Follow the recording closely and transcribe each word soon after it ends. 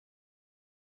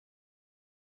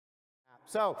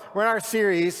So, we're in our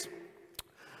series,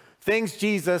 Things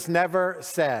Jesus Never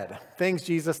Said. Things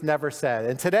Jesus Never Said.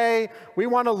 And today, we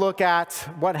want to look at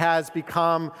what has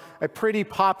become a pretty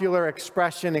popular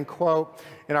expression and quote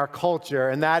in our culture,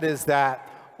 and that is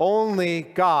that only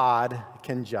God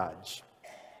can judge.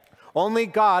 Only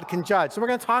God can judge. So we're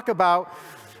going to talk about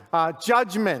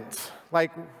judgment.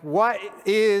 Like, what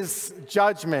is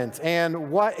judgment? And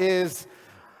what is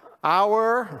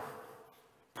our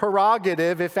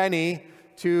prerogative, if any,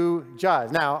 to judge?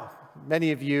 Now,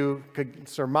 many of you could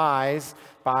surmise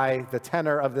by the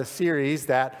tenor of the series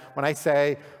that when I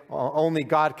say only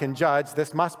God can judge,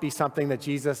 this must be something that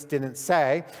Jesus didn't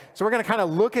say. So we're going to kind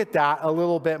of look at that a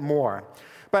little bit more.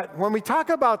 But when we talk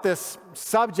about this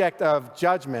subject of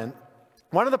judgment,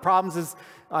 one of the problems is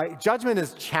judgment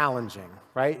is challenging,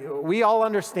 right? We all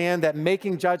understand that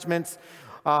making judgments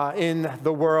in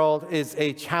the world is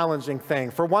a challenging thing.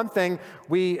 For one thing,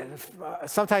 we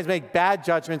sometimes make bad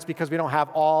judgments because we don't have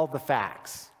all the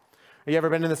facts. Have you ever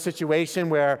been in a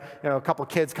situation where, a couple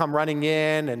kids come running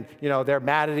in and, they're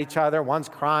mad at each other, one's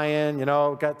crying,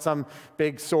 got some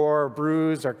big sore or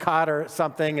bruise or cut or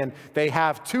something, and they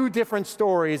have two different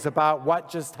stories about what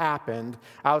just happened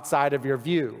outside of your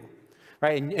view.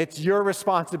 Right? And it's your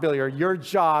responsibility or your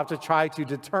job to try to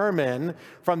determine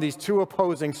from these two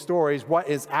opposing stories what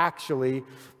is actually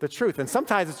the truth. And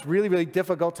sometimes it's really, really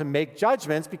difficult to make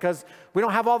judgments because we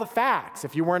don't have all the facts.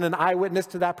 If you weren't an eyewitness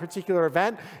to that particular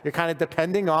event, you're kind of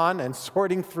depending on and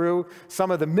sorting through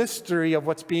some of the mystery of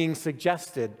what's being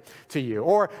suggested to you.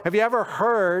 Or have you ever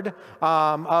heard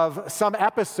of some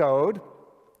episode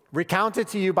recounted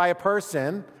to you by a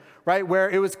person, right, where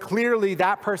it was clearly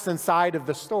that person's side of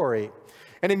the story?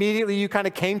 And immediately you kind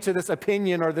of came to this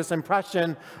opinion or this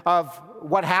impression of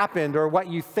what happened or what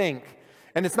you think.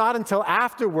 And it's not until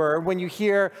afterward when you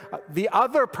hear the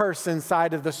other person's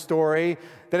side of the story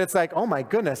that it's like, oh my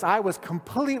goodness, I was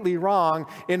completely wrong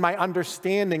in my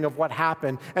understanding of what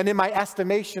happened and in my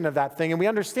estimation of that thing. And we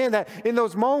understand that in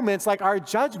those moments, like, our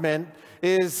judgment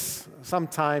is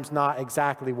sometimes not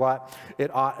exactly what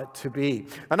it ought to be.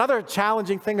 Another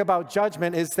challenging thing about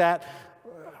judgment is that,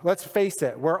 let's face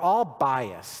it, we're all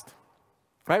biased,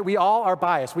 right? We all are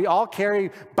biased. We all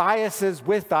carry biases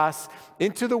with us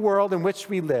into the world in which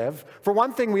we live. For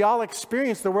one thing, we all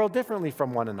experience the world differently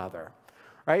from one another,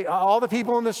 right? All the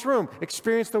people in this room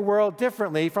experience the world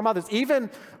differently from others. Even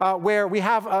where we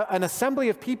have an assembly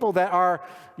of people that are,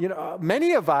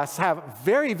 many of us have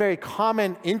very, very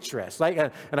common interests, like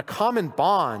and a common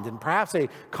bond and perhaps a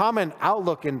common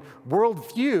outlook and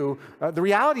worldview. The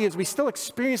reality is we still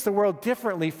experience the world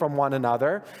differently from one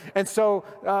another. And so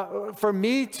for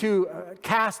me to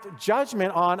cast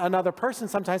judgment on another person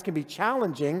sometimes can be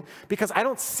challenging because I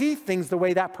don't see things the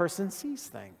way that person sees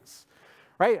things.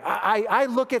 Right? I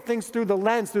look at things through the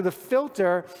lens, through the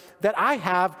filter that I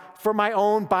have for my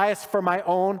own bias, for my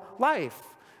own life.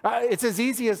 It's as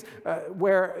easy as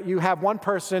where you have one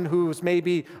person who's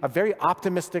maybe a very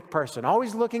optimistic person,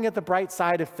 always looking at the bright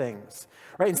side of things,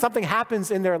 right? And something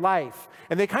happens in their life,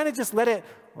 and they kind of just let it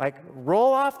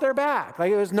roll off their back,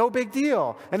 like it was no big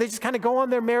deal, and they just kind of go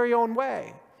on their merry own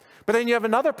way. But then you have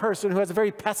another person who has a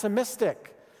very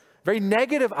pessimistic, very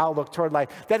negative outlook toward life.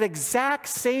 That exact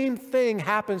same thing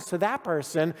happens to that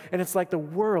person, and it's like the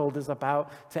world is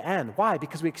about to end. Why?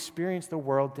 Because we experience the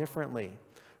world differently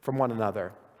from one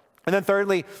another. And then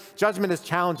thirdly, judgment is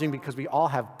challenging because we all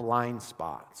have blind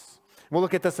spots. We'll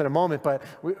look at this in a moment, but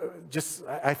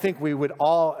I think we would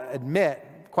all admit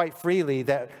quite freely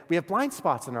that we have blind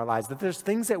spots in our lives, that there's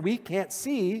things that we can't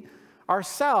see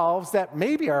ourselves that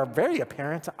maybe are very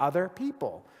apparent to other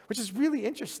people, which is really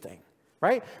interesting.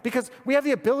 Right? Because we have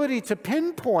the ability to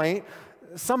pinpoint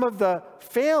some of the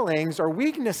failings or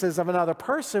weaknesses of another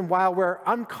person while we're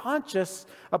unconscious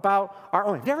about our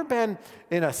own. Have you ever been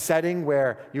in a setting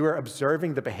where you were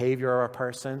observing the behavior of a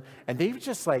person and they were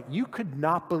just you could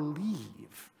not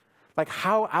believe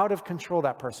how out of control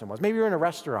that person was? Maybe you're in a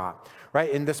restaurant,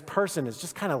 right? And this person is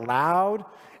just kind of loud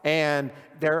and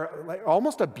they're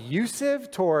almost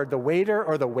abusive toward the waiter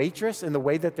or the waitress in the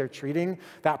way that they're treating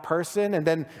that person. And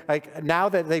then now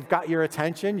that they've got your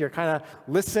attention, you're kind of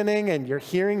listening and you're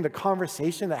hearing the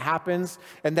conversation that happens,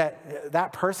 and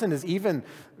that person is even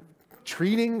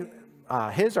treating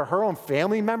his or her own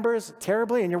family members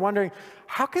terribly. And you're wondering,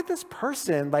 how could this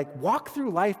person walk through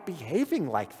life behaving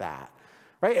like that?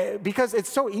 Right? Because it's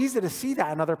so easy to see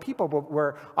that in other people, but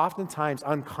we're oftentimes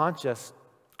unconscious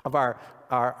of our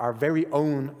very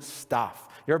own stuff.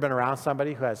 You ever been around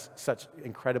somebody who has such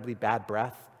incredibly bad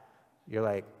breath? You're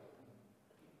like,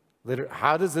 literally,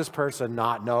 how does this person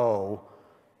not know,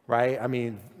 right? I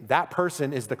mean, that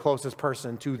person is the closest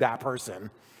person to that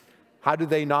person, How do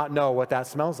they not know what that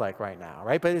smells like right now,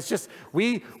 right? But it's just,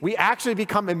 we actually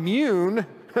become immune,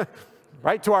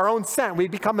 right, to our own scent. We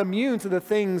become immune to the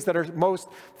things that are most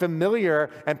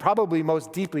familiar and probably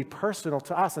most deeply personal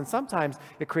to us. And sometimes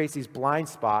it creates these blind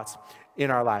spots in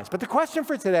our lives. But the question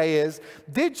for today is,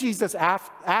 did Jesus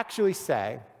actually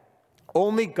say,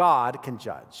 only God can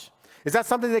judge? Is that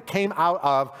something that came out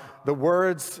of the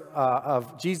words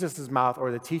of Jesus' mouth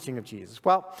or the teaching of Jesus?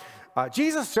 Well,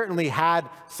 Jesus certainly had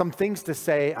some things to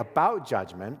say about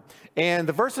judgment, and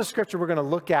the verse of scripture we're going to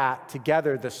look at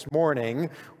together this morning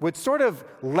would sort of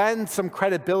lend some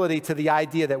credibility to the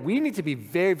idea that we need to be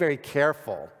very, very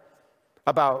careful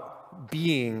about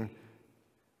being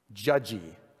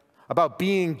judgy, about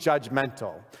being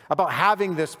judgmental, about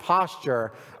having this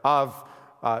posture of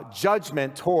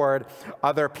judgment toward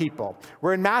other people.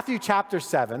 We're in Matthew chapter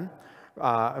 7.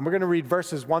 And we're going to read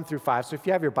verses 1 through 5. So if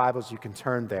you have your Bibles, you can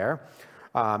turn there.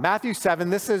 Matthew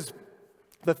 7, this is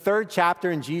the third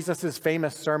chapter in Jesus'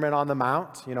 famous Sermon on the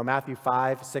Mount. You know, Matthew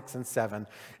 5, 6, and 7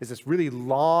 is this really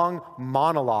long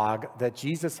monologue that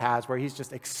Jesus has where he's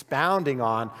just expounding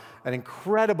on an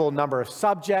incredible number of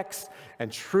subjects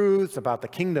and truths about the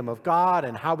kingdom of God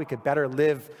and how we could better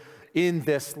live in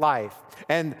this life.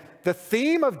 And the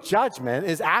theme of judgment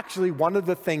is actually one of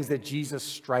the things that Jesus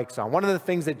strikes on, one of the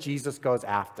things that Jesus goes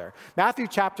after. Matthew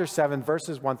chapter 7,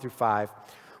 verses 1 through 5.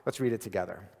 Let's read it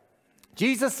together.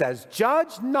 Jesus says,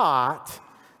 "Judge not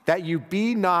that you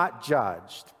be not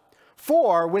judged.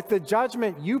 For with the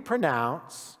judgment you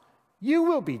pronounce, you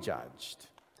will be judged.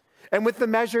 And with the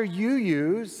measure you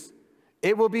use,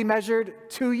 it will be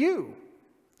measured to you.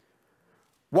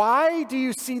 Why do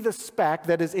you see the speck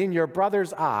that is in your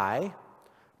brother's eye,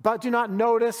 but do not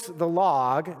notice the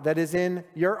log that is in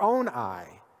your own eye?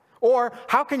 Or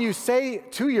how can you say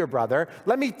to your brother,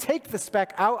 'Let me take the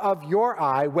speck out of your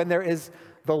eye,' when there is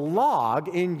the log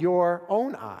in your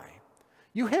own eye?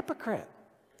 You hypocrite.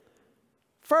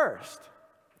 First,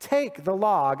 take the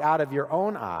log out of your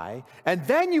own eye, and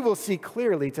then you will see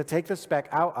clearly to take the speck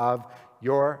out of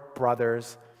your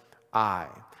brother's eye."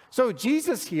 So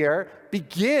Jesus here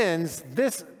begins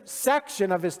this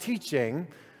section of his teaching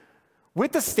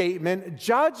with the statement,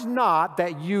 "Judge not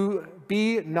that you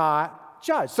be not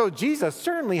judged." So Jesus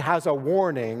certainly has a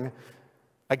warning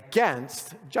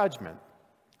against judgment,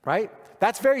 right?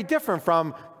 That's very different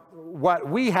from what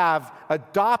we have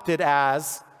adopted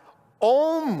as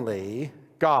only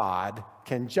God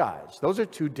can judge. Those are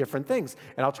two different things,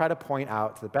 and I'll try to point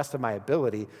out to the best of my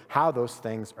ability how those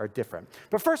things are different.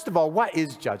 But first of all, what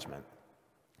is judgment?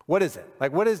 What is it?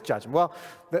 Like, what is judgment? Well,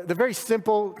 the very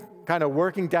simple kind of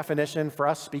working definition for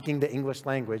us speaking the English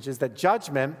language is that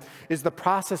judgment is the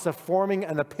process of forming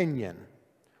an opinion,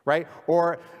 right?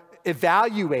 Or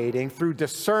evaluating through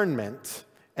discernment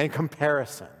and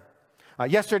comparison.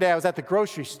 Yesterday, I was at the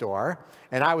grocery store,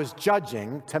 and I was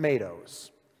judging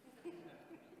tomatoes.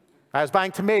 I was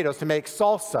buying tomatoes to make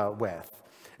salsa with.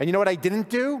 And you know what I didn't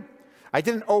do? I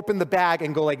didn't open the bag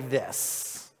and go like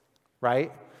this,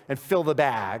 right? And fill the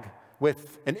bag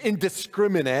with an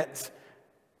indiscriminate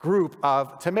group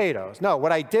of tomatoes. No,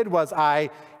 what I did was I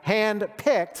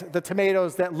hand-picked the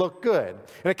tomatoes that looked good.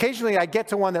 And occasionally I get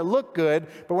to one that looked good,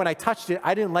 but when I touched it,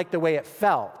 I didn't like the way it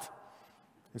felt.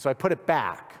 And so I put it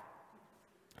back.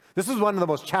 This is one of the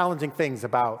most challenging things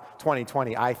about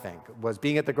 2020, I think, was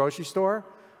being at the grocery store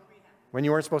when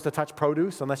you weren't supposed to touch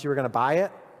produce unless you were going to buy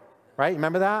it, right?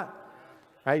 Remember that?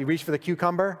 Right? You reach for the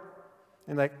cucumber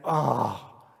and like, oh,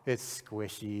 it's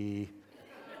squishy.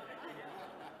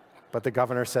 But the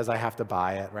governor says I have to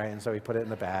buy it, right? And so he put it in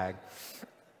the bag.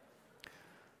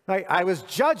 Right? I was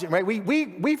judging, right?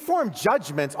 We form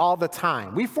judgments all the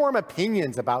time. We form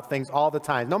opinions about things all the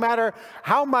time. No matter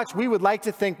how much we would like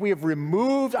to think we have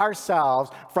removed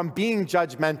ourselves from being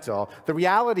judgmental, the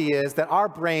reality is that our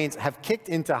brains have kicked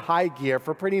into high gear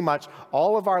for pretty much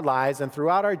all of our lives and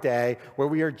throughout our day where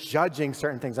we are judging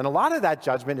certain things. And a lot of that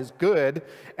judgment is good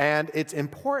and it's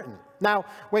important. Now,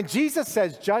 when Jesus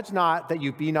says, "Judge not that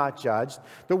you be not judged,"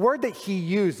 the word that he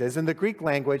uses in the Greek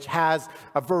language has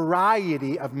a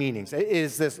variety of meanings. It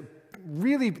is this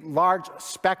really large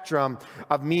spectrum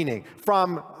of meaning.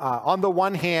 From, on the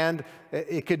one hand,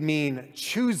 it could mean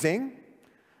choosing,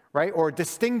 right? Or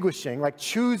distinguishing, like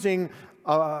choosing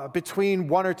between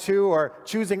one or two or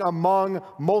choosing among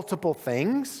multiple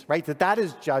things, right? That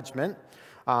is judgment.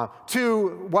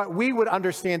 To what we would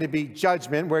understand to be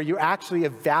judgment, where you're actually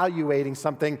evaluating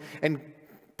something and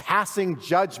passing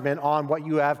judgment on what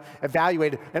you have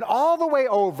evaluated, and all the way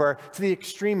over to the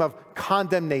extreme of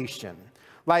condemnation,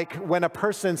 Like when a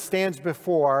person stands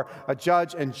before a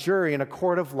judge and jury in a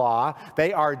court of law,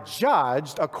 they are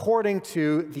judged according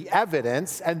to the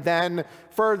evidence and then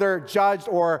further judged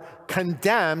or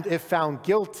condemned if found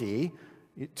guilty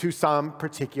to some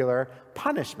particular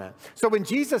punishment. So when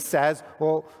Jesus says,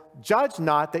 well, judge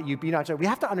not that you be not judged, we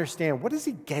have to understand, what is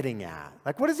he getting at?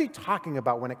 Like, what is he talking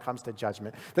about when it comes to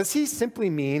judgment? Does he simply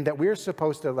mean that we're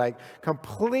supposed to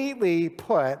completely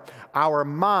put our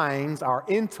minds, our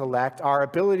intellect, our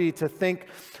ability to think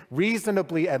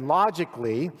reasonably and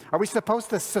logically, are we supposed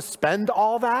to suspend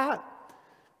all that?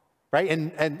 Right?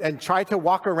 And try to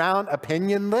walk around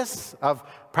opinionless of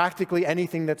practically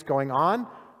anything that's going on?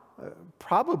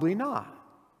 Probably not.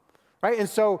 Right? And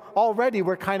so already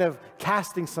we're kind of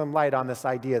casting some light on this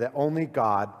idea that only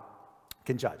God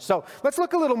can judge. So let's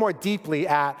look a little more deeply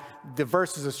at the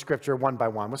verses of Scripture one by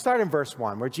one. We'll start in verse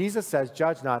 1, where Jesus says,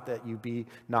 judge not that you be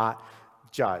not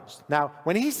judged. Now,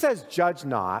 when he says judge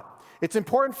not, it's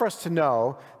important for us to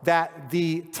know that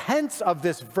the tense of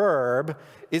this verb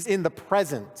is in the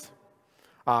present.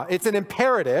 It's an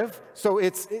imperative, so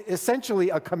it's essentially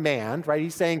a command, right?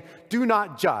 He's saying, do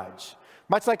not judge.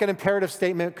 Much like an imperative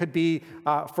statement could be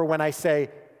for when I say,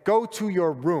 go to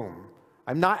your room.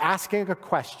 I'm not asking a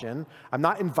question. I'm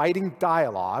not inviting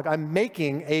dialogue. I'm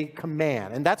making a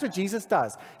command. And that's what Jesus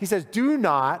does. He says, do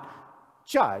not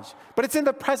judge. But it's in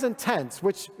the present tense,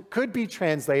 which could be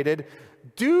translated,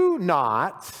 do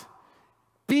not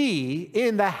be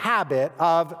in the habit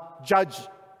of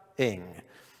judging.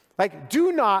 Like,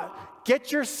 do not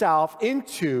get yourself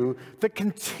into the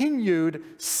continued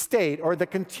state or the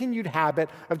continued habit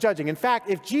of judging. In fact,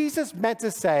 if Jesus meant to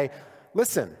say,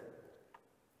 listen,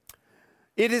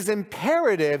 it is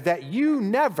imperative that you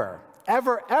never,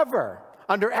 ever, ever,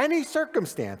 under any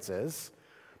circumstances,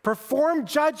 perform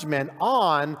judgment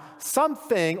on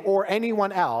something or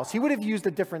anyone else, he would have used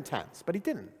a different tense, but he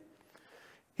didn't.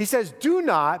 He says, do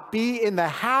not be in the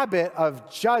habit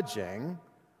of judging,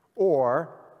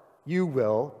 or you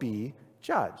will be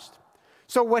judged.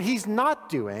 So what he's not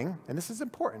doing, and this is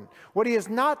important, what he is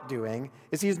not doing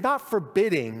is he is not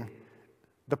forbidding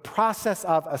the process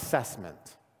of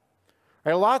assessment.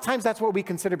 Right? A lot of times that's what we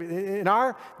consider. In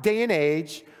our day and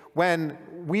age, when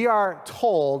we are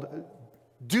told,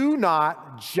 do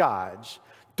not judge,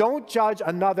 don't judge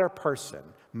another person,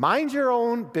 mind your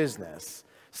own business,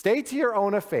 stay to your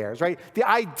own affairs, right? The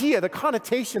idea, the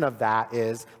connotation of that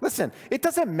is, listen, it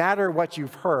doesn't matter what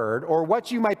you've heard or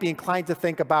what you might be inclined to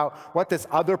think about what this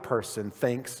other person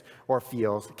thinks or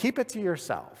feels. Keep it to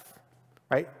yourself,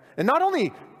 right? And not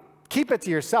only keep it to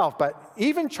yourself, but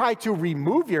even try to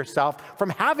remove yourself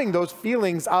from having those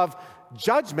feelings of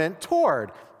judgment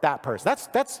toward that person.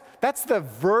 That's the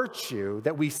virtue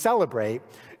that we celebrate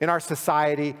in our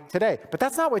society today. But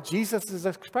that's not what Jesus is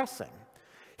expressing.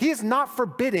 He is not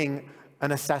forbidding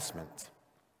an assessment.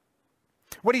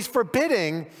 What he's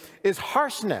forbidding is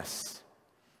harshness.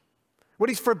 What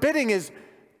he's forbidding is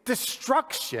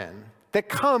destruction that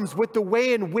comes with the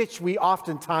way in which we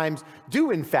oftentimes do,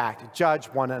 in fact, judge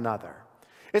one another.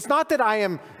 It's not that I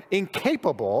am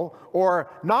incapable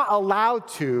or not allowed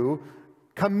to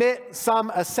commit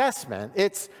some assessment.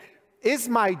 It's, is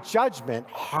my judgment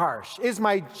harsh? Is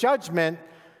my judgment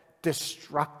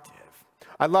destructive?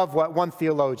 I love what one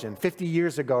theologian, 50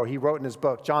 years ago, he wrote in his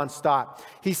book, John Stott.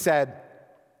 He said,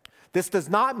 this does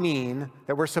not mean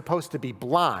that we're supposed to be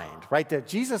blind, right? That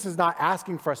Jesus is not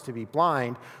asking for us to be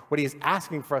blind. What he is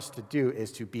asking for us to do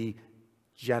is to be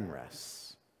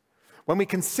generous. When we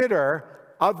consider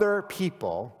other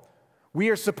people, we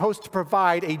are supposed to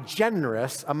provide a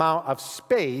generous amount of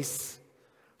space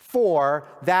for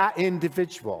that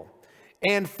individual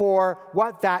and for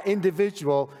what that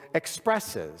individual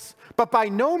expresses. But by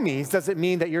no means does it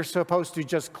mean that you're supposed to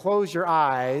just close your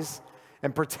eyes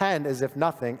and pretend as if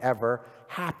nothing ever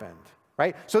happened,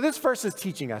 right? So this verse is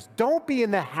teaching us, don't be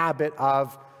in the habit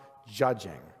of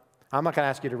judging. I'm not going to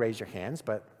ask you to raise your hands,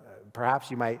 but perhaps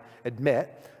you might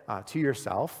admit to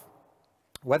yourself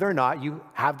whether or not you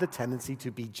have the tendency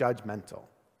to be judgmental.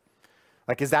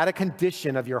 Like, is that a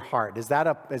condition of your heart? Is that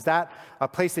a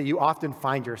place that you often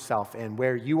find yourself in,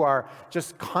 where you are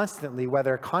just constantly,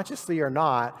 whether consciously or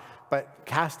not, but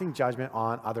casting judgment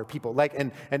on other people,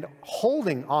 and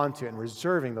holding on to and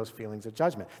reserving those feelings of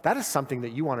judgment? That is something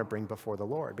that you want to bring before the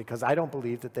Lord, because I don't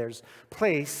believe that there's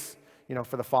place,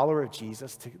 for the follower of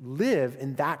Jesus to live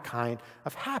in that kind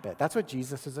of habit. That's what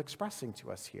Jesus is expressing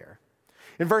to us here.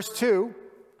 In verse 2,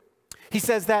 he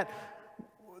says that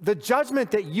the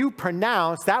judgment that you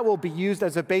pronounce, that will be used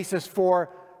as a basis for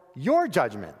your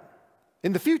judgment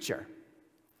in the future.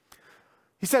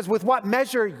 He says, with what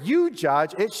measure you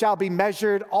judge, it shall be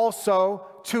measured also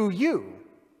to you.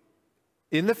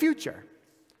 in the future.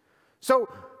 So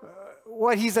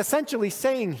what he's essentially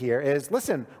saying here is,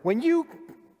 listen, when you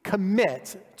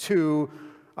commit to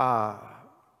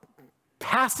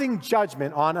passing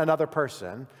judgment on another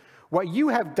person, what you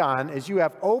have done is you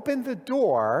have opened the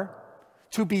door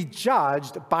to be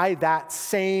judged by that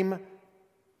same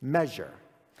measure.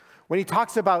 When he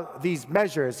talks about these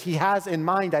measures, he has in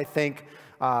mind, I think,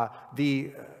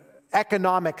 the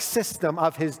economic system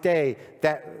of his day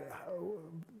that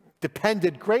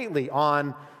depended greatly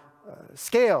on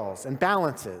scales and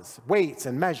balances, weights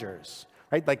and measures,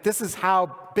 right? Like this is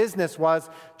how business was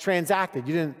transacted.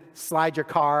 You didn't slide your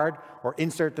card or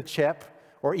insert the chip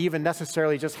or even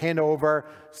necessarily just hand over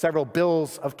several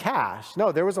bills of cash.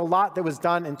 No, there was a lot that was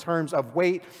done in terms of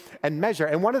weight and measure.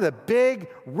 And one of the big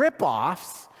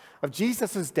ripoffs of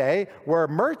Jesus' day were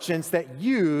merchants that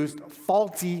used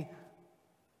faulty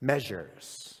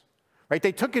measures, right?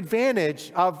 They took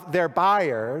advantage of their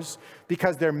buyers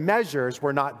because their measures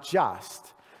were not just.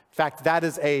 In fact, that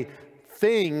is a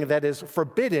thing that is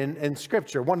forbidden in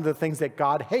Scripture. One of the things that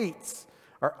God hates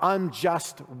are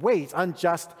unjust weights,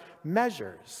 unjust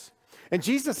measures. And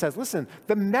Jesus says, listen,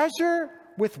 the measure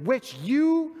with which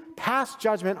you pass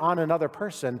judgment on another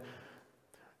person,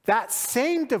 that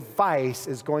same device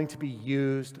is going to be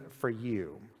used for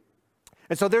you.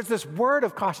 And so there's this word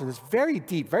of caution, this very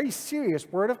deep, very serious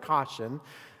word of caution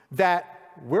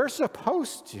that we're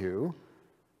supposed to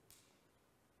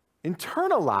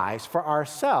internalize for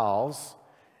ourselves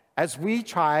as we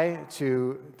try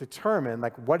to determine,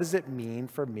 like, what does it mean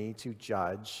for me to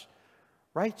judge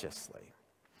righteously?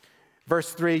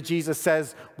 Verse 3, Jesus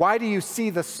says, why do you see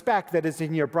the speck that is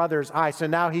in your brother's eye? So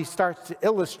now he starts to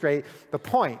illustrate the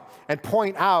point and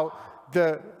point out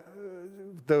the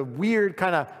weird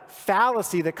kind of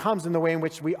fallacy that comes in the way in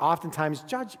which we oftentimes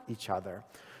judge each other.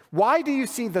 Why do you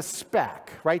see the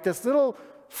speck, right? This little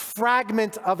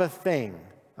fragment of a thing,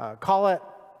 call it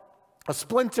a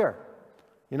splinter,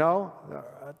 a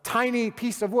tiny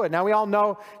piece of wood. Now we all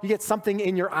know you get something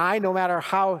in your eye, no matter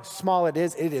how small it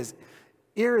is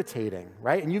irritating,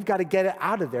 right? And you've got to get it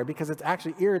out of there because it's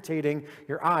actually irritating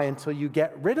your eye until you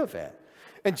get rid of it.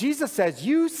 And Jesus says,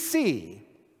 you see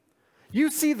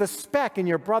the speck in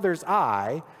your brother's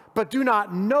eye, but do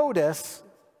not notice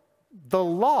the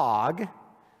log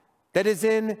that is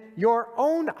in your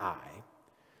own eye.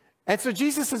 And so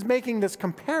Jesus is making this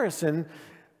comparison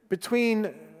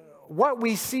between what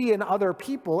we see in other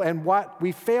people and what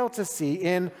we fail to see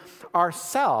in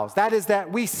ourselves. That is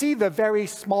that we see the very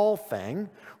small thing,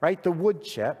 right? The wood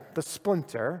chip, the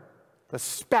splinter, the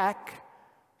speck.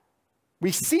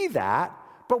 We see that,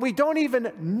 but we don't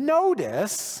even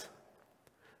notice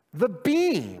the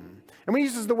beam. And when he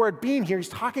uses the word beam here, he's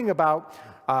talking about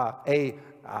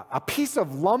a piece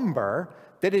of lumber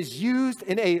that is used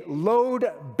in a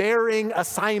load-bearing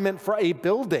assignment for a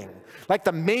building, like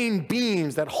the main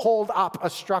beams that hold up a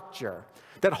structure,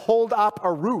 that hold up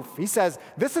a roof. He says,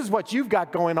 this is what you've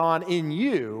got going on in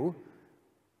you.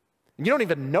 You don't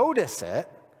even notice it,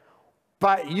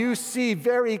 but you see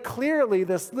very clearly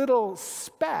this little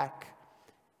speck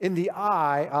in the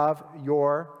eye of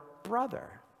your brother.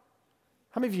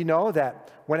 How many of you know that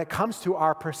when it comes to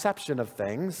our perception of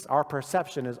things, our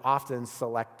perception is often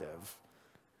selective,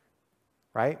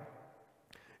 right?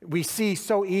 We see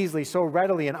so easily, so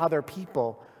readily in other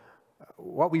people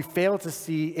what we fail to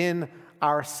see in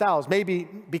ourselves. Maybe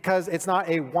because it's not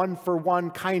a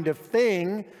one-for-one kind of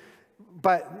thing,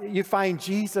 but you find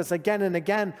Jesus again and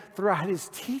again throughout his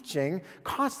teaching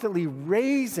constantly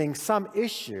raising some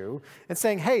issue and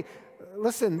saying, hey,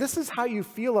 listen, this is how you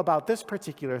feel about this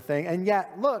particular thing, and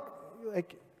yet, look,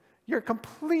 like you're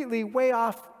completely way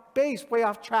off base, way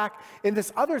off track in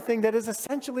this other thing that is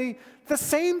essentially the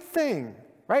same thing,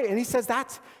 right? And he says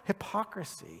that's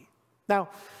hypocrisy. Now,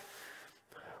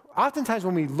 oftentimes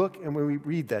when we look and when we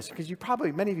read this, because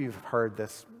many of you have heard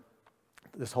this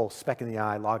whole speck in the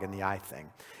eye, log in the eye thing.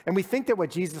 And we think that what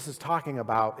Jesus is talking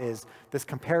about is this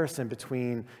comparison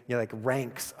between, like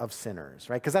ranks of sinners,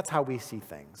 right? Because that's how we see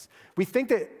things. We think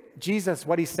that Jesus,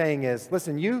 what he's saying is,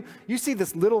 listen, you see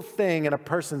this little thing in a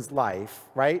person's life,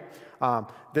 right?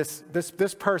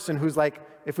 This person who's like,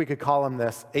 if we could call him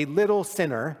this, a little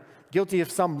sinner, guilty of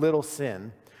some little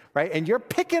sin, right? And you're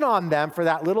picking on them for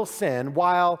that little sin,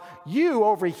 while you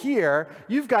over here,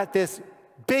 you've got this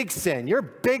big sin. You're a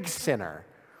big sinner,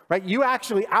 right? You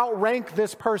actually outrank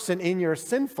this person in your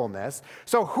sinfulness.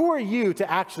 So who are you to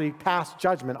actually pass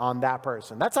judgment on that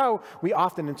person? That's how we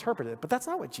often interpret it. But that's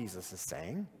not what Jesus is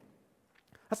saying.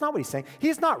 That's not what he's saying. He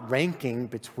is not ranking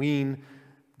between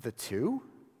the two.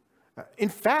 In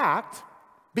fact,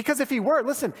 because if he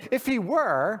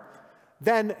were,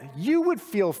 then you would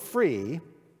feel free,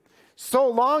 so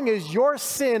long as your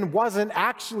sin wasn't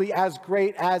actually as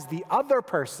great as the other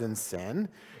person's sin.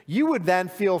 You would then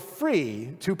feel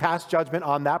free to pass judgment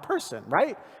on that person,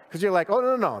 right? Because you're like,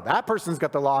 oh, no, that person's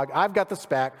got the log, I've got the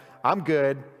speck, I'm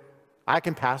good, I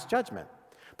can pass judgment.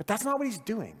 But that's not what he's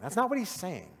doing. That's not what he's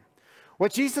saying.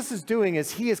 What Jesus is doing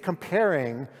is he is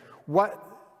comparing what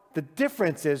the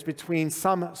difference is between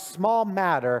some small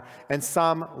matter and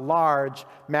some large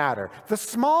matter. The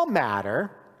small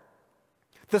matter,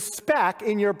 the speck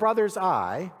in your brother's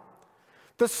eye,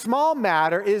 the small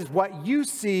matter is what you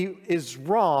see is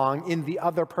wrong in the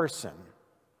other person.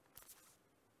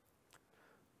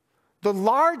 The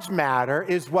large matter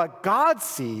is what God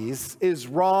sees is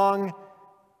wrong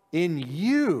in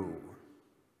you.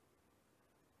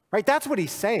 Right? That's what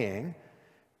he's saying.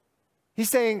 He's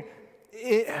saying,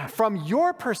 from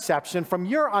your perception, from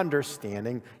your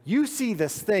understanding, you see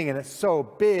this thing and it's so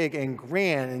big and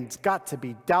grand and it's got to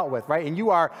be dealt with, right? And you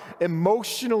are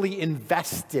emotionally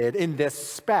invested in this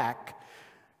speck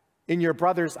in your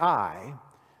brother's eye.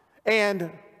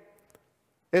 And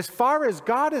as far as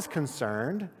God is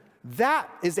concerned, that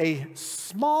is a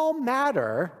small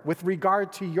matter with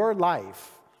regard to your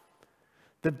life.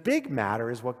 The big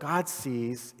matter is what God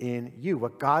sees in you,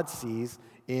 what God sees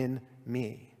in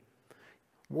me.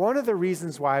 One of the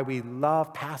reasons why we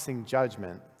love passing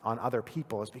judgment on other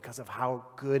people is because of how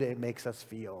good it makes us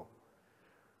feel,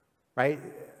 right?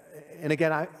 And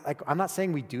again, I'm not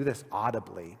saying we do this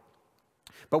audibly,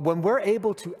 but when we're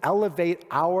able to elevate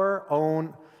our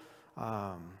own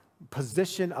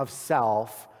position of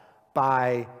self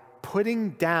by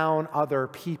putting down other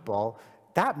people,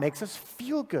 that makes us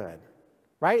feel good.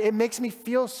 Right? It makes me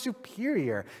feel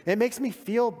superior. It makes me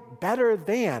feel better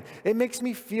than. It makes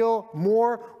me feel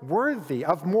more worthy,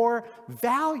 of more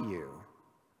value.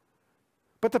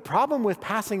 But the problem with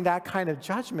passing that kind of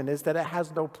judgment is that it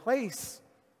has no place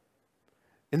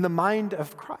in the mind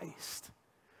of Christ.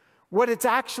 What it's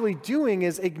actually doing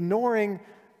is ignoring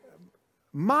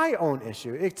my own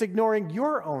issue. It's ignoring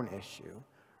your own issue.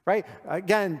 Right?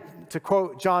 Again, to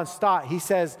quote John Stott, he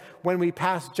says, when we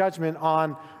pass judgment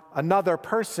on another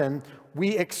person,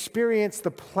 we experience the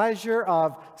pleasure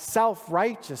of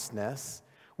self-righteousness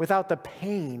without the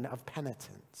pain of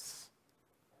penitence.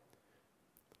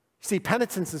 See,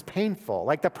 penitence is painful,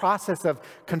 like the process of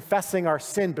confessing our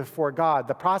sin before God,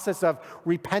 the process of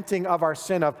repenting of our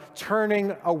sin, of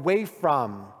turning away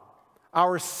from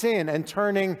our sin and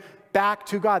turning back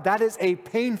to God. That is a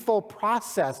painful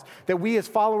process that we as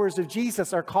followers of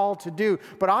Jesus are called to do.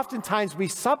 But oftentimes we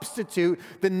substitute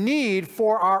the need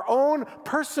for our own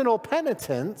personal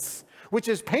penitence, which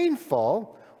is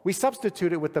painful, we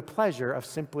substitute it with the pleasure of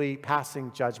simply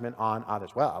passing judgment on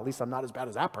others. Well, at least I'm not as bad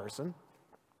as that person.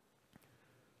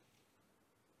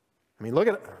 I mean, look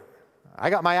at it. I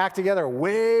got my act together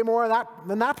way more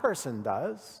than that person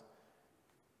does.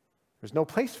 There's no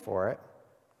place for it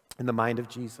in the mind of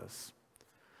Jesus.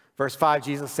 Verse 5,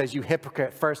 Jesus says, you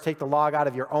hypocrite, first take the log out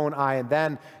of your own eye, and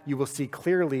then you will see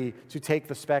clearly to take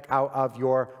the speck out of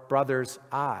your brother's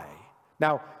eye.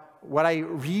 Now, what I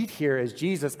read here is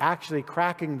Jesus actually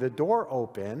cracking the door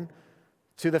open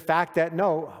to the fact that,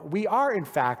 no, we are in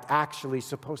fact actually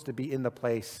supposed to be in the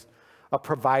place of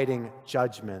providing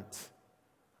judgment,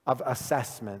 of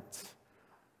assessment.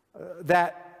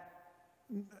 That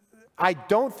I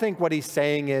don't think what he's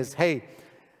saying is, hey,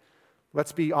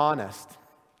 let's be honest.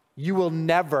 You will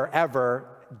never, ever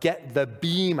get the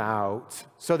beam out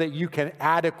so that you can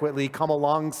adequately come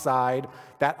alongside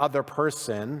that other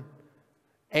person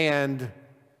and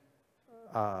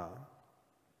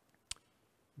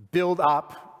build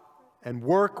up and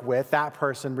work with that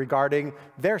person regarding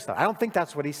their stuff. I don't think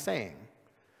that's what he's saying.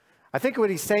 I think what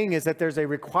he's saying is that there's a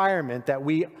requirement that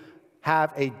we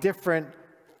have a different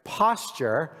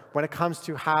posture when it comes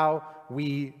to how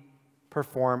we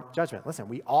perform judgment. Listen,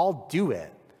 we all do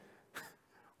it.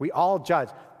 We all judge.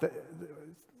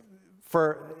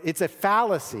 It's a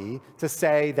fallacy to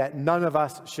say that none of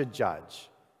us should judge,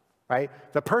 right?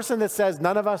 The person that says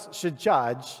none of us should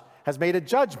judge has made a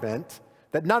judgment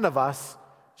that none of us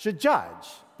should judge.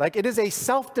 Like, it is a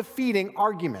self-defeating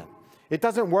argument. It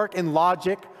doesn't work in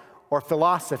logic or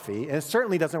philosophy, and it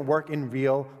certainly doesn't work in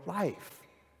real life.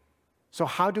 So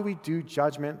how do we do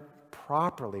judgment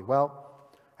properly? Well,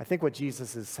 I think what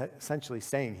Jesus is essentially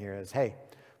saying here is, hey,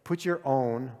 put your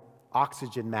own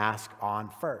oxygen mask on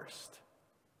first.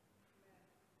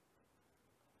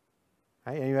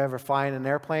 Right? And you ever fly in an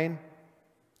airplane?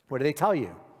 What do they tell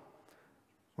you?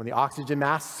 When the oxygen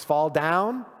masks fall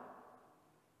down,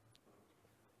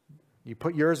 you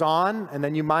put yours on and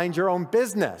then you mind your own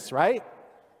business, right?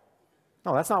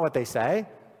 No, that's not what they say.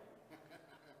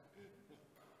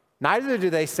 Neither do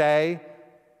they say,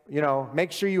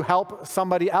 make sure you help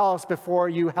somebody else before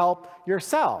you help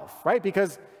yourself, right?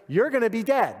 Because you're going to be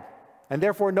dead and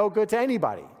therefore no good to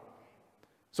anybody.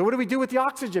 So what do we do with the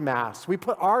oxygen mask? We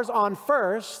put ours on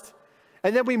first,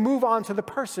 and then we move on to the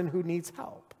person who needs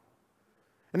help.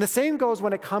 And the same goes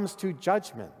when it comes to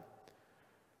judgment.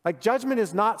 Like, judgment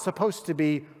is not supposed to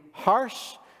be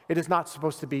harsh. It is not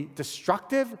supposed to be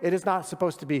destructive. It is not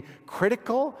supposed to be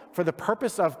critical for the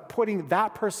purpose of putting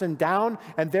that person down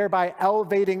and thereby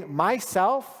elevating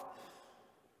myself.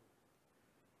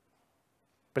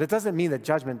 But it doesn't mean that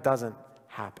judgment doesn't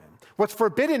happen. What's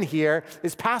forbidden here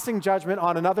is passing judgment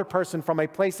on another person from a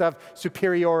place of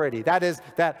superiority. That is,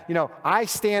 that, I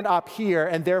stand up here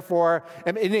and therefore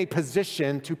am in a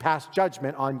position to pass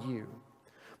judgment on you.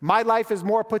 My life is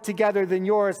more put together than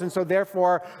yours, and so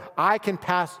therefore I can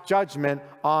pass judgment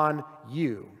on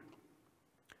you.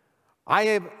 I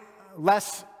am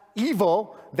less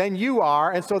evil than you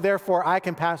are, and so therefore I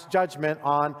can pass judgment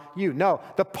on you. No,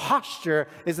 the posture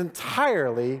is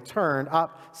entirely turned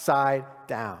upside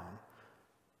down.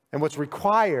 And what's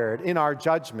required in our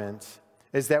judgment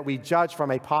is that we judge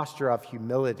from a posture of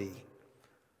humility,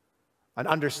 an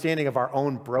understanding of our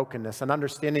own brokenness, an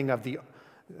understanding of the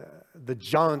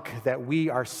junk that we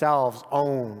ourselves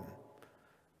own,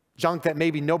 junk that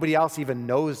maybe nobody else even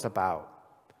knows about,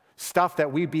 stuff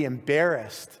that we'd be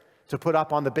embarrassed to put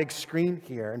up on the big screen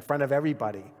here in front of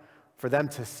everybody for them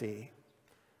to see.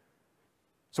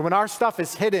 So when our stuff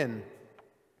is hidden,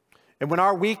 and when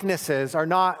our weaknesses are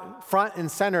not front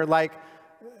and center like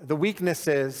the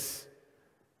weaknesses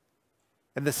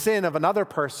and the sin of another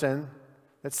person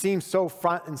that seems so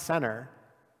front and center,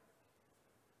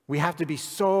 we have to be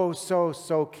so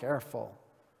careful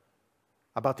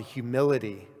about the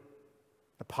humility,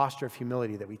 the posture of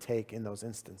humility that we take in those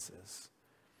instances.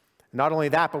 Not only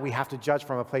that, but we have to judge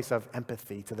from a place of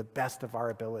empathy to the best of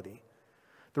our ability.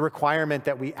 The requirement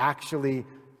that we actually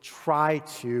try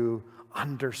to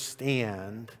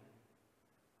understand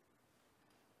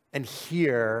and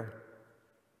hear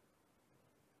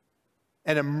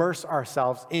and immerse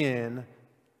ourselves in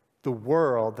the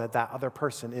world that other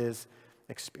person is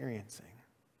experiencing.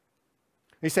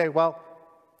 You say, well,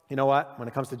 you know what? When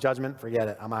it comes to judgment, forget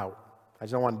it. I'm out. I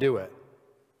just don't want to do it.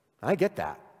 I get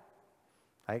that.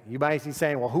 You might be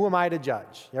saying, well, who am I to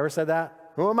judge? You ever said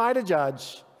that? Who am I to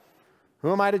judge?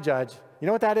 Who am I to judge? You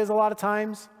know what that is a lot of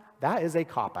times? That is a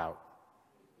cop-out.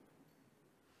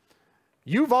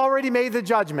 You've already made the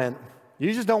judgment.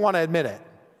 You just don't want to admit it.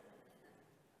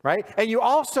 Right? And you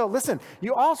also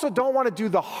don't want to do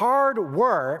the hard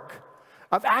work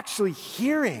of actually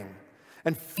hearing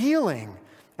and feeling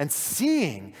and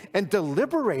seeing and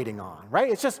deliberating on,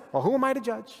 right? It's just, well, who am I to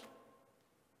judge?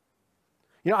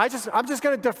 I'm just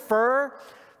going to defer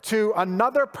to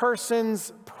another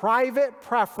person's private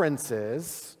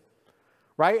preferences,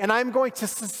 right? And I'm going to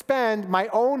suspend my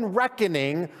own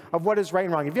reckoning of what is right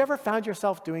and wrong. Have you ever found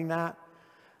yourself doing that?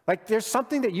 Like, there's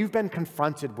something that you've been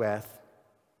confronted with,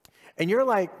 and you're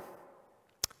like,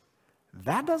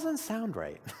 that doesn't sound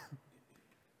right.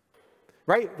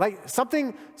 Right? Like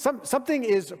something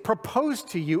is proposed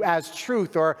to you as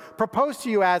truth or proposed to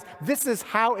you as this is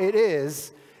how it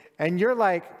is, and you're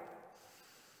like,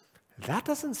 that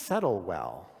doesn't settle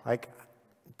well. Like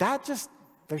that just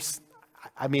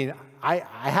I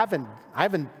haven't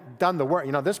done the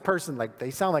work. This person, like,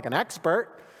 they sound like an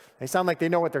expert. They sound like they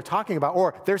know what they're talking about,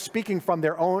 or they're speaking from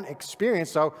their own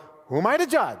experience. So who am I to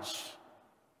judge?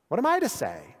 What am I to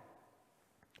say?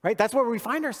 Right? That's where we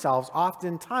find ourselves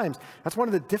oftentimes. That's one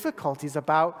of the difficulties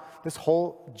about this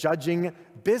whole judging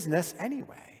business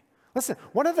anyway. Listen,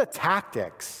 one of the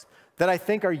tactics that I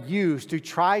think are used to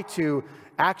try to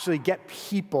actually get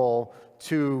people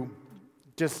to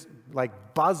just like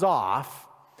buzz off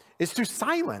is to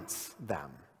silence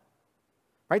them.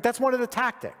 Right? That's one of the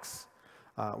tactics.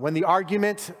 When the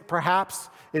argument perhaps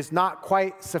is not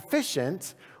quite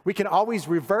sufficient, we can always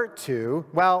revert to,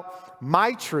 well,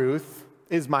 my truth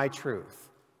is my truth,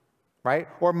 right?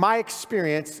 Or my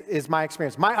experience is my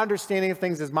experience. My understanding of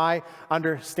things is my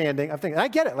understanding of things. And I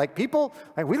get it. Like people,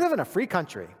 we live in a free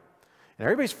country, and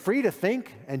everybody's free to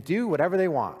think and do whatever they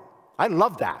want. I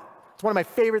love that. It's one of my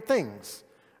favorite things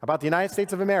about the United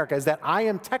States of America is that I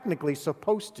am technically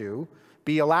supposed to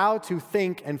be allowed to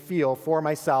think and feel for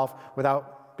myself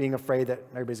without being afraid that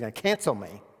everybody's going to cancel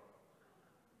me,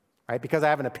 right? Because I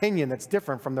have an opinion that's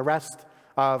different from the rest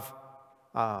of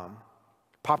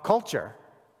pop culture,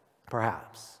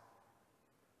 perhaps.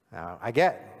 Now, I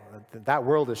get that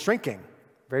world is shrinking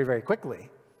very, very quickly.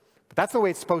 But that's the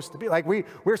way it's supposed to be. Like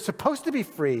we're supposed to be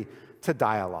free to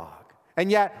dialogue. And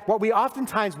yet, what we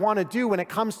oftentimes want to do when it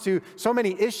comes to so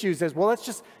many issues is, well, let's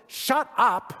just shut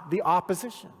up the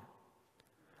opposition.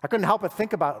 I couldn't help but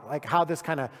think about like how this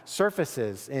kind of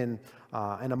surfaces in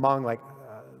and among like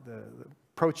the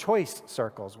pro-choice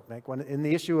circles, like when in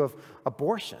the issue of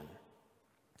abortion.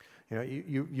 You know,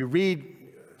 you read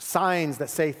signs that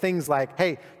say things like,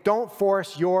 "Hey, don't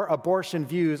force your abortion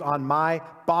views on my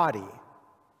body."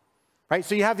 Right?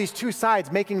 So you have these two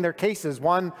sides making their cases.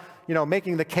 One,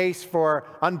 making the case for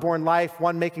unborn life,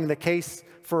 one making the case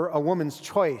for a woman's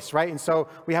choice, right? And so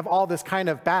we have all this kind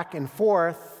of back and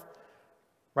forth,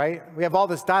 right? We have all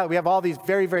this dialogue. We have all these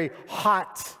very, very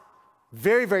hot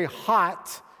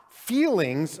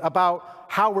feelings about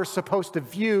how we're supposed to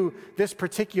view this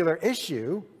particular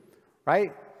issue,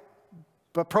 right?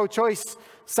 But pro-choice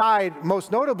side,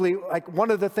 most notably, like one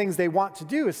of the things they want to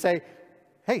do is say,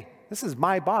 hey, this is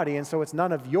my body, and so it's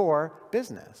none of your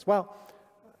business. Well,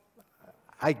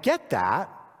 I get that,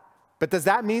 but does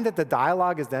that mean that the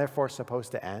dialogue is therefore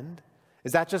supposed to end?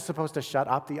 Is that just supposed to shut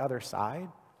up the other side?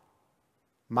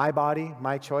 My body,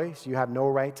 my choice, you have no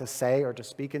right to say or to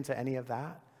speak into any of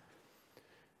that?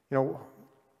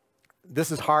 This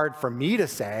is hard for me to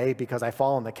say because I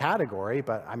fall in the category,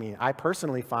 but I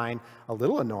personally find a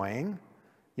little annoying.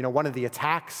 One of the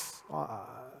attacks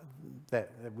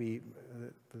that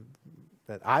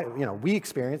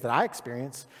I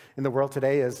experience in the world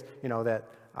today is, that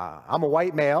I'm a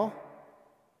white male,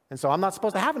 and so I'm not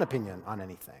supposed to have an opinion on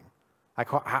anything. Like,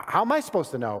 how am I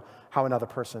supposed to know how another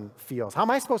person feels? How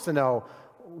am I supposed to know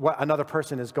what another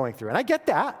person is going through? And I get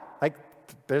that. Like,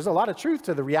 there's a lot of truth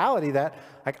to the reality that,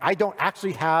 like, I don't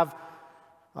actually have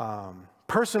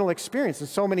personal experience in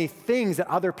so many things that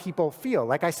other people feel.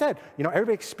 Like I said,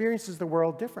 everybody experiences the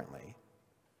world differently.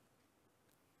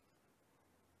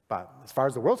 But as far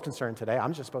as the world's concerned today,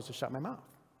 I'm just supposed to shut my mouth.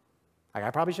 Like,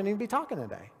 I probably shouldn't even be talking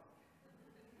today.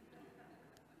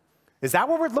 Is that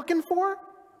what we're looking for?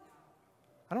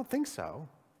 I don't think so.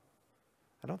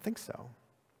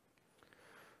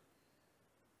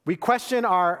 We question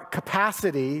our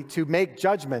capacity to make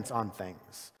judgments on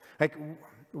things. Like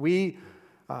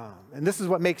and this is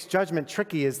what makes judgment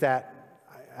tricky, is that,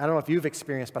 I don't know if you've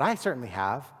experienced, but I certainly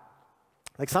have.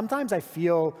 Like, sometimes I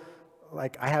feel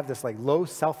like I have this like low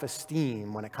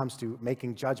self-esteem when it comes to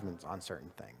making judgments on certain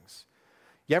things.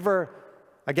 You ever,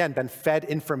 again, been fed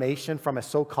information from a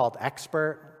so-called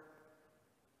expert?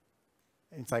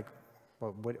 And it's like,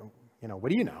 well, what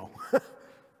do you know?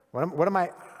 what am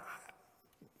I?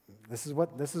 This is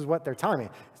what they're telling me.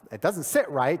 It doesn't sit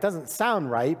right, it doesn't sound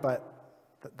right, but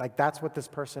like that's what this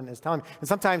person is telling me. And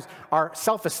sometimes our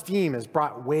self-esteem is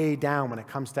brought way down when it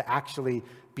comes to actually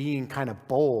being kind of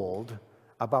bold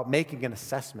about making an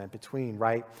assessment between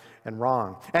right and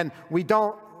wrong. And we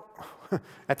don't,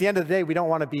 at the end of the day, we don't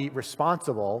want to be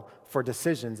responsible for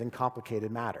decisions in complicated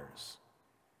matters.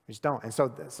 We just don't. And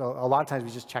so a lot of times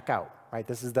we just check out, right?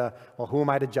 This is the, well, who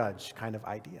am I to judge kind of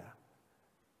idea.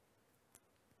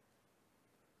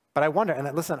 But I wonder,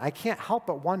 and listen, I can't help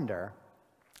but wonder,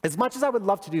 as much as I would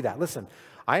love to do that, listen,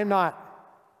 I am not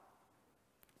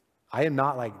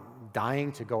like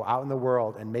dying to go out in the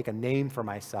world and make a name for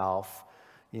myself,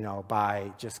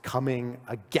 by just coming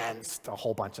against a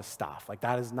whole bunch of stuff. Like,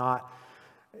 that is not,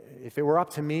 if it were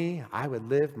up to me, I would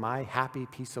live my happy,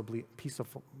 peaceable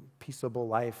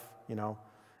life,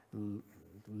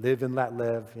 live and let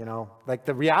live, Like,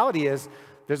 the reality is,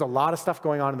 there's a lot of stuff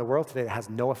going on in the world today that has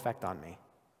no effect on me.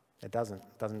 It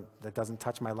doesn't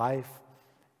touch my life.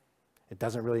 It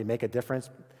doesn't really make a difference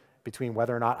between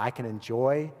whether or not I can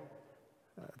enjoy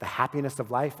the happiness of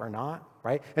life or not,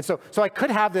 right? And so I could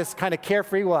have this kind of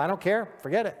carefree, well, I don't care,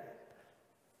 forget it.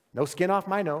 No skin off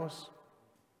my nose.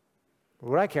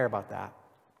 What would I care about that?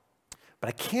 But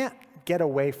I can't get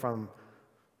away from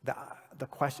the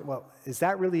question, well, is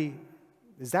that really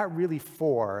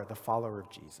for the follower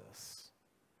of Jesus?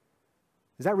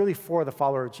 Is that really for the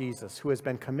follower of Jesus who has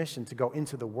been commissioned to go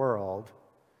into the world?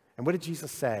 And what did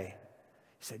Jesus say?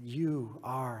 He said, you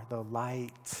are the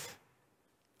light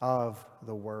of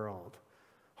the world.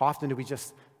 How often do we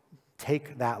just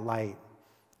take that light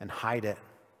and hide it?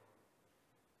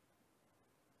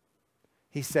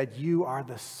 He said, you are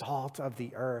the salt of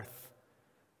the earth.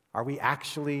 Are we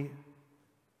actually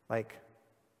like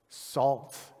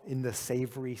salt in the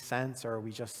savory sense, or are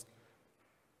we just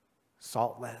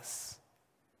saltless?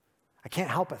 I can't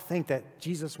help but think that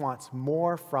Jesus wants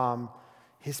more from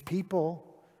his people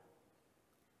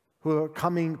who are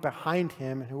coming behind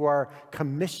him, who are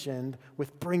commissioned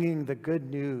with bringing the good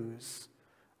news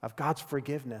of God's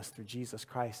forgiveness through Jesus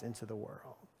Christ into the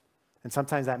world. And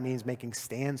sometimes that means making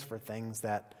stands for things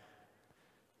that,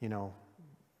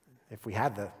 if we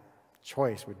had the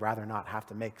choice, we'd rather not have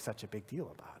to make such a big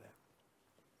deal about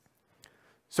it.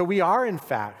 So we are, in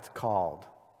fact, called,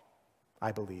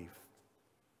 I believe,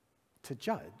 to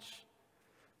judge,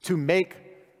 to make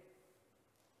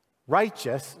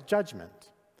righteous judgment.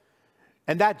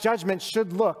 And that judgment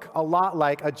should look a lot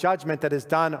like a judgment that is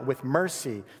done with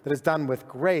mercy, that is done with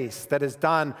grace, that is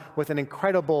done with an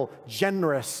incredible,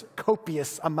 generous,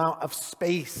 copious amount of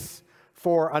space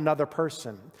for another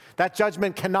person. That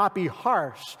judgment cannot be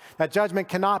harsh. That judgment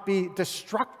cannot be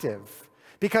destructive.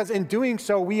 Because in doing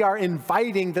so, we are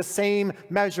inviting the same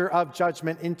measure of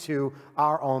judgment into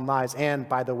our own lives. And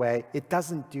by the way, it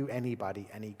doesn't do anybody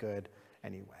any good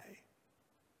anyway.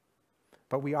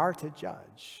 But we are to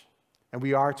judge, and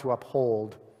we are to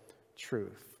uphold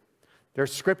truth.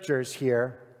 There's scriptures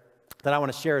here that I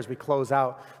want to share as we close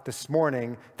out this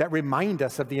morning that remind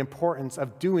us of the importance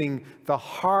of doing the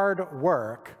hard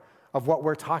work of what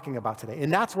we're talking about today.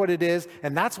 And that's what it is,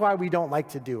 and that's why we don't like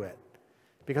to do it.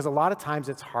 Because a lot of times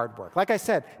it's hard work. Like I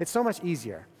said, it's so much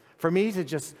easier for me to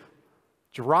just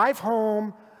drive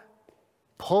home,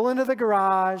 pull into the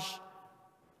garage,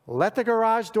 let the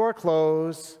garage door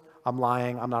close. I'm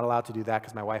lying. I'm not allowed to do that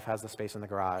because my wife has the space in the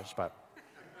garage. But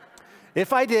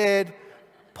if I did,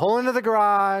 pull into the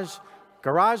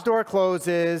garage door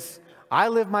closes, I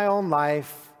live my own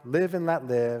life, live and let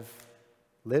live,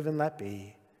 live and let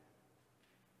be.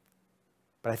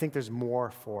 But I think there's more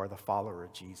for the follower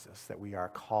of Jesus that we are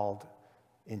called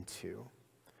into.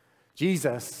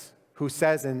 Jesus, who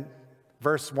says in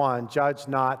verse 1, judge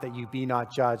not that you be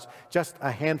not judged, just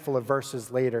a handful of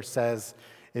verses later says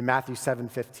in Matthew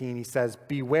 7:15, he says,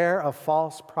 beware of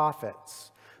false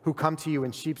prophets who come to you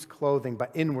in sheep's clothing, but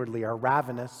inwardly are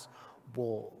ravenous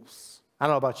wolves. I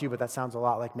don't know about you, but that sounds a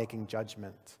lot like making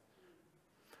judgment.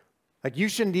 Like you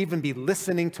shouldn't even be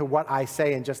listening to what I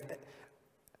say and just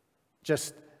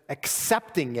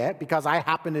accepting it because I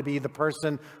happen to be the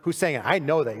person who's saying it. I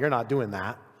know that you're not doing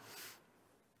that,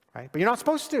 right? But you're not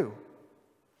supposed to.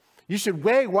 You should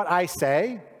weigh what I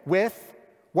say with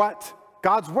what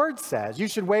God's word says. You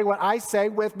should weigh what I say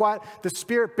with what the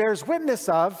Spirit bears witness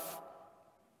of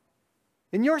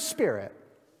in your spirit.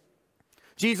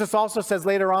 Jesus also says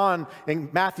later on in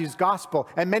Matthew's gospel,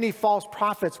 and many false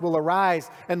prophets will arise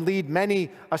and lead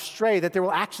many astray, that there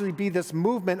will actually be this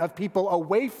movement of people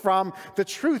away from the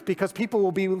truth because people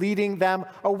will be leading them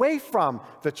away from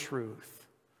the truth.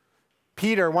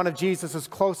 Peter, one of Jesus'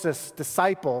 closest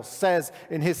disciples, says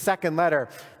in his second letter,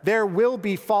 there will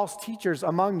be false teachers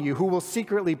among you who will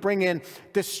secretly bring in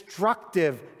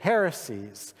destructive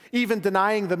heresies, even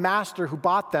denying the master who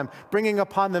bought them, bringing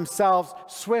upon themselves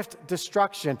swift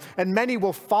destruction. And many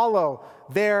will follow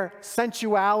their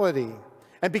sensuality.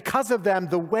 And because of them,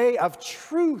 the way of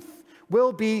truth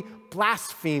will be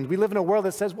blasphemed. We live in a world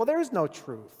that says, well, there is no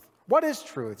truth. What is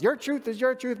truth? Your truth is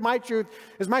your truth. My truth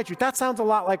is my truth. That sounds a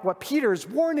lot like what Peter's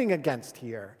warning against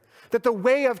here, that the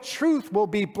way of truth will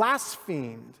be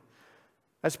blasphemed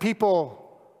as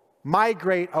people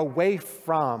migrate away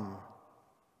from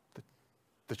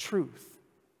the truth.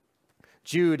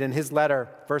 Jude, in his letter,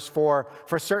 verse 4,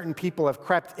 for certain people have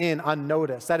crept in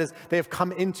unnoticed. That is, they have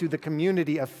come into the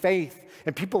community of faith,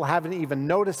 and people haven't even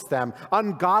noticed them.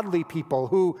 Ungodly people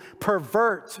who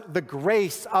pervert the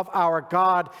grace of our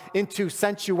God into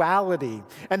sensuality,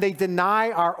 and they deny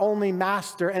our only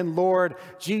Master and Lord,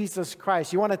 Jesus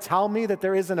Christ. You want to tell me that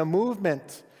there isn't a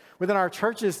movement within our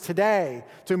churches today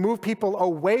to move people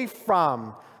away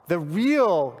from the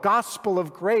real gospel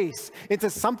of grace into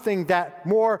something that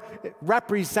more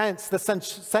represents the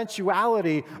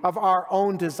sensuality of our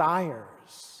own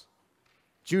desires?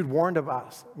 Jude warned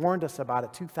us about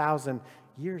it 2,000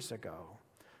 years ago.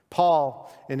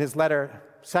 Paul, in his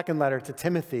second letter to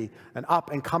Timothy, an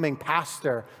up-and-coming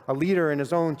pastor, a leader in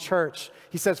his own church,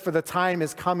 he says, for the time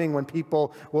is coming when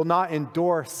people will not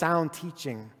endure sound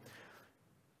teaching.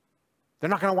 They're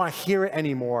not going to want to hear it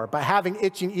anymore. By having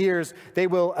itching ears, they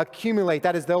will accumulate.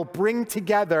 That is, they'll bring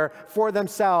together for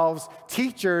themselves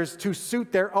teachers to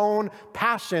suit their own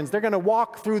passions. They're going to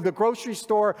walk through the grocery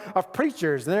store of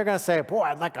preachers, and they're going to say, boy,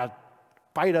 I'd like a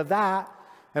bite of that,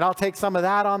 and I'll take some of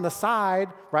that on the side,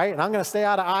 right? And I'm going to stay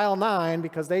out of aisle 9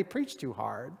 because they preach too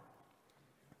hard.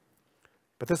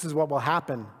 But this is what will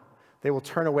happen. They will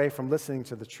turn away from listening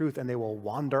to the truth, and they will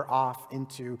wander off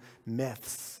into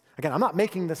myths. Again, I'm not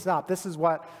making this up. This is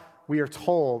what we are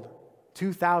told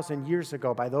 2,000 years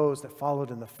ago by those that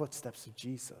followed in the footsteps of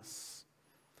Jesus.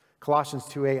 Colossians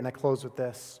 2:8, and I close with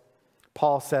this.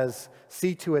 Paul says,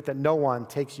 see to it that no one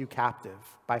takes you captive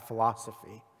by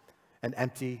philosophy and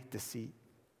empty deceit,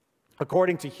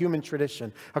 according to human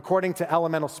tradition, according to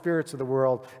elemental spirits of the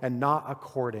world, and not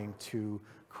according to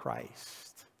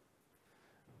Christ.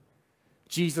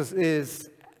 Jesus is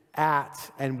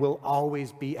at and will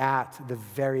always be at the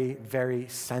very, very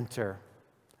center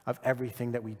of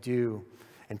everything that we do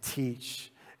and teach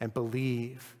and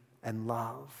believe and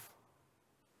love.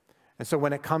 And so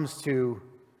when it comes to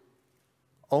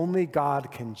only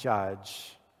God can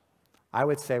judge, I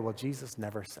would say, well, Jesus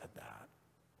never said that.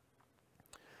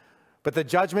 But the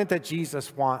judgment that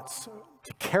Jesus wants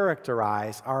to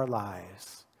characterize our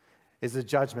lives is a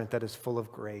judgment that is full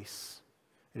of grace.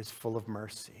 It is full of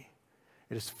mercy.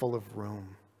 It is full of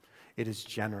room. It is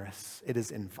generous. It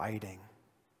is inviting.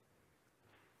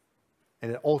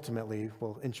 And it ultimately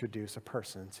will introduce a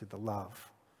person to the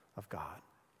love of God.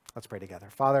 Let's pray together.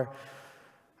 Father,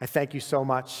 I thank you so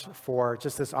much for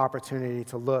just this opportunity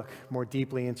to look more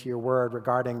deeply into your word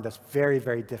regarding this very,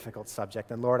 very difficult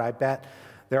subject. And Lord, I bet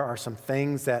there are some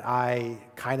things that I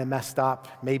kind of messed up,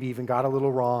 maybe even got a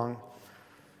little wrong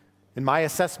in my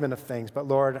assessment of things. But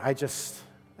Lord, I just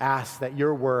ask that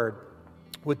your word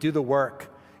would do the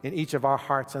work in each of our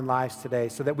hearts and lives today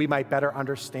so that we might better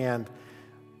understand.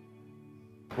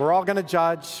 We're all going to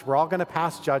judge. We're all going to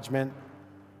pass judgment.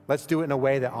 Let's do it in a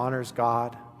way that honors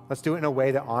God. Let's do it in a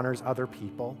way that honors other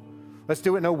people. Let's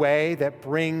do it in a way that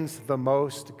brings the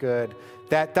most good,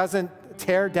 that doesn't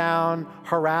tear down,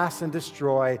 harass, and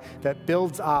destroy, that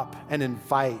builds up and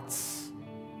invites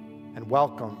and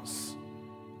welcomes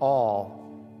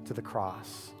all to the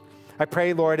cross. I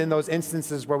pray, Lord, in those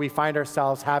instances where we find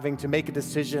ourselves having to make a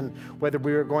decision whether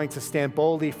we are going to stand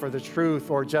boldly for the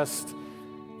truth or just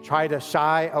try to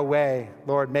shy away,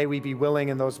 Lord, may we be willing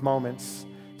in those moments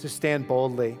to stand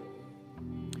boldly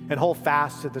and hold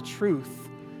fast to the truth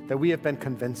that we have been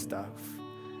convinced of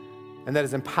and that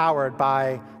is empowered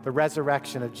by the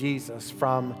resurrection of Jesus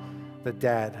from the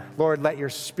dead. Lord, let your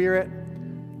Spirit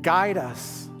guide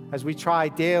us as we try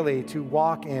daily to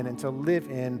walk in and to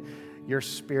live in your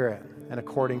Spirit and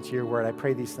according to your word. I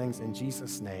pray these things in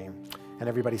Jesus' name. And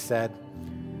everybody said,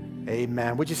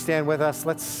 amen. Would you stand with us?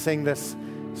 Let's sing this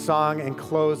song in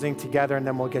closing together, and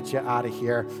then we'll get you out of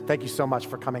here. Thank you so much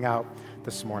for coming out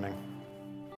this morning.